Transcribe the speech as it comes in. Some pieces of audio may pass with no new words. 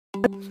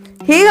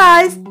Hey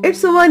guys,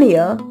 it's Sōmen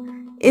here.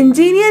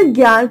 Engineer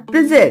GAYAN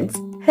presents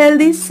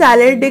healthy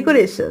salad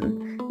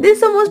decoration. This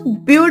is the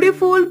most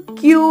beautiful,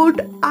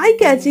 cute,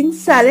 eye-catching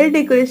salad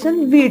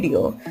decoration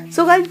video.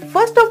 So guys,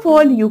 first of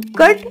all, you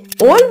cut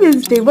all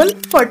vegetables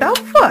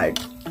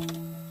fatoush.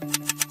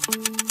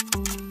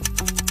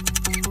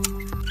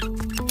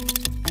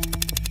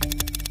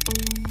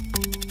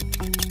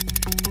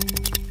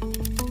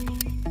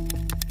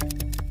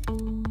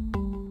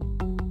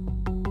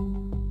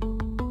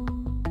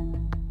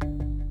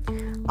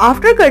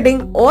 After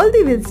cutting all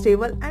the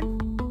vegetable and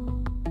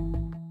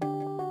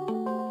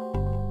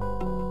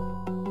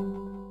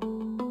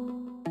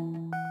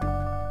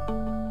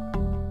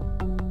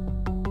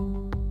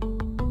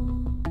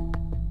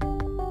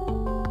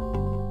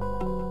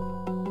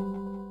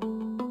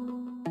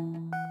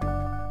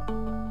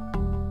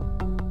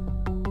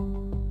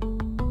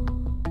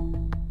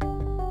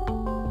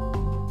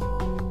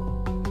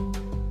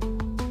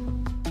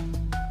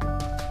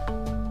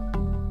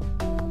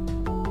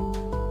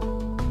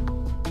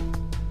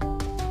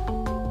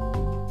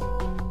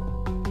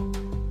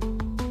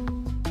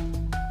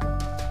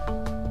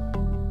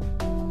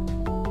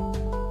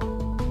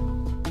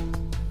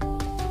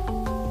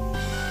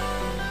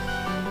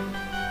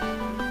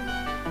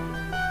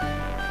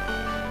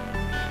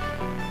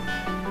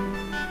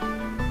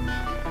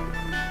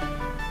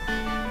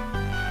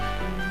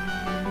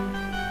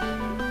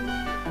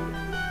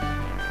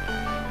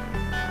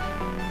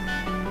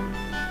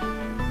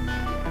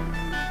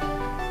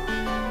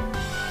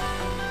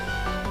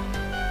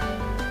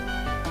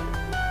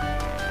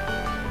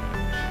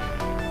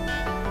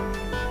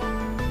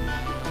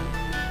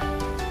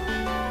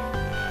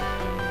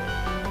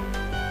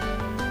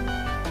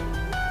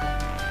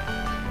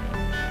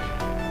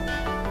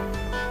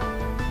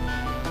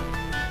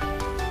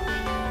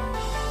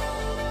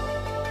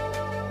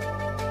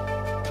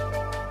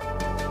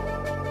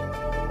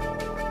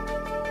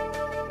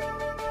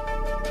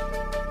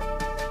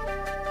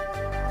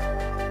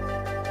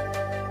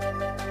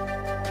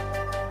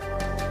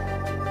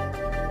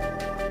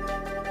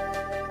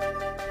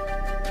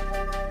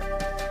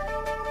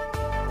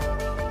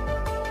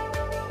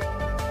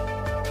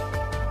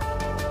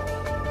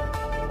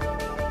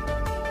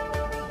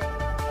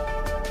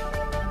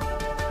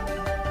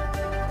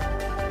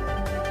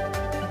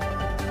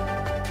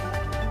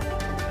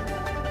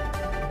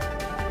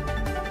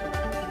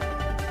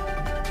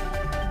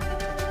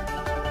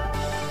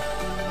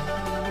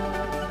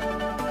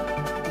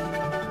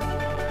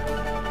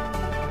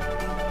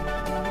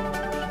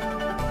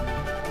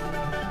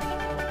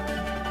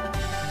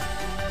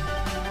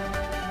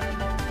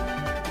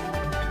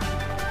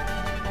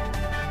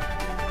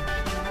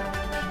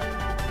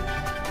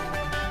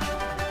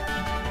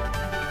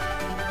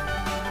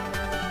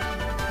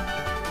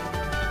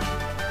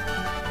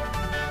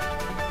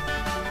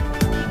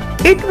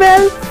it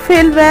will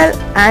fill well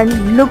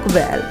and look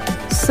well.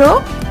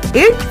 So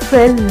it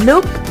will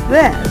look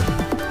well.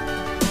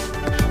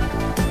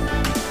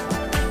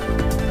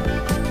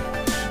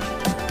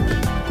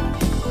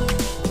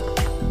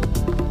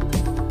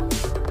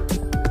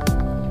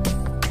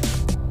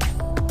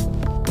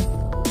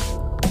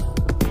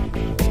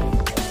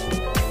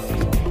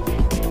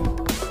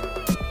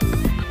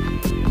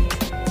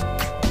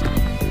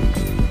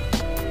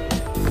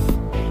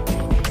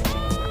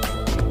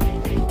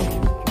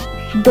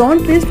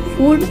 Don't waste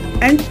food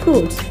and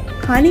fruits.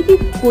 खाने की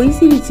कोई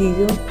सी भी चीज़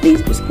हो,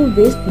 please उसको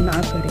waste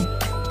ना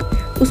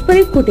करें। उस पर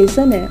एक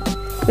कोटेशन है,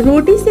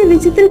 रोटी से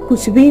विचित्र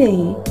कुछ भी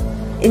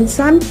नहीं।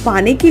 इंसान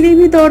पाने के लिए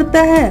भी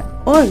दौड़ता है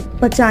और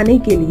पचाने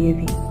के लिए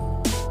भी।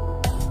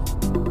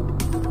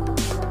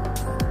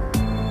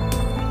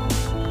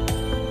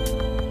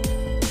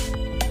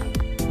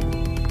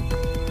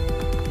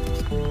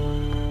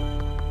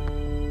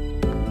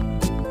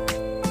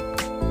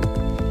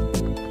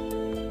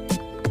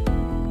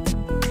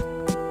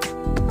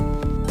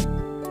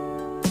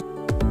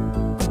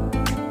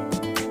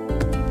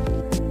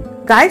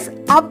 गाइस,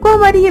 आपको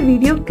हमारी ये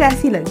वीडियो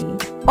कैसी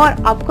लगी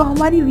और आपको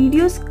हमारी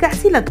वीडियोस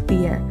कैसी लगती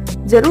है,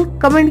 जरूर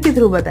कमेंट के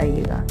थ्रू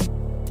बताइएगा।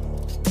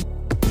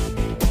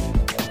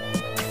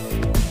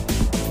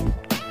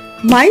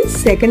 My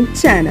second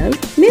channel,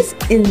 Miss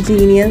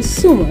Engineer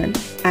Sōmen,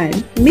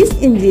 and Miss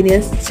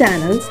Engineer's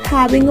channels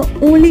having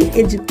only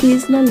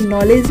educational,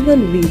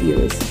 knowledgeable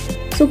videos.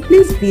 So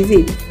please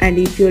visit, and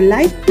if you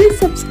like, please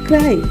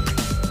subscribe.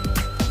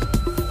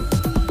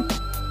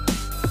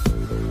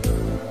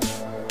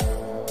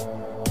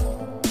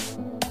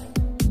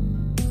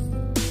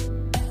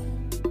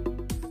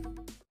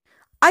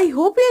 I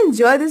hope you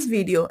enjoy this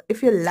video.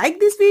 If you like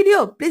this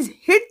video, please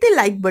hit the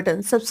like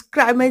button,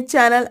 subscribe my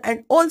channel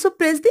and also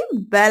press the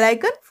bell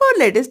icon for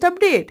latest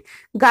update.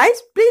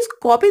 Guys, please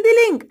copy the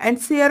link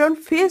and share on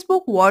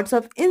Facebook,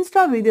 WhatsApp,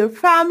 Insta with your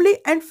family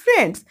and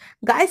friends.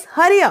 Guys,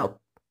 hurry up.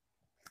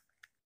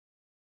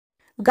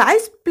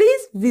 Guys,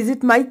 please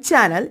visit my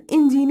channel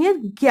Engineer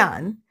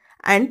GAYAN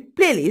and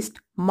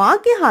playlist माँ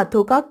के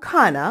हाथों का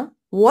खाना,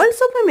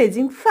 Worlds of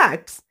Amazing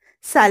Facts,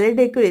 Salad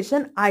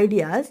Decoration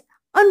Ideas,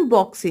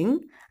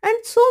 unboxing, and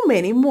so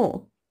many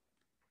more.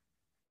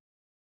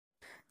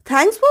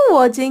 Thanks for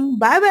watching.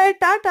 Bye bye.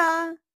 Tata.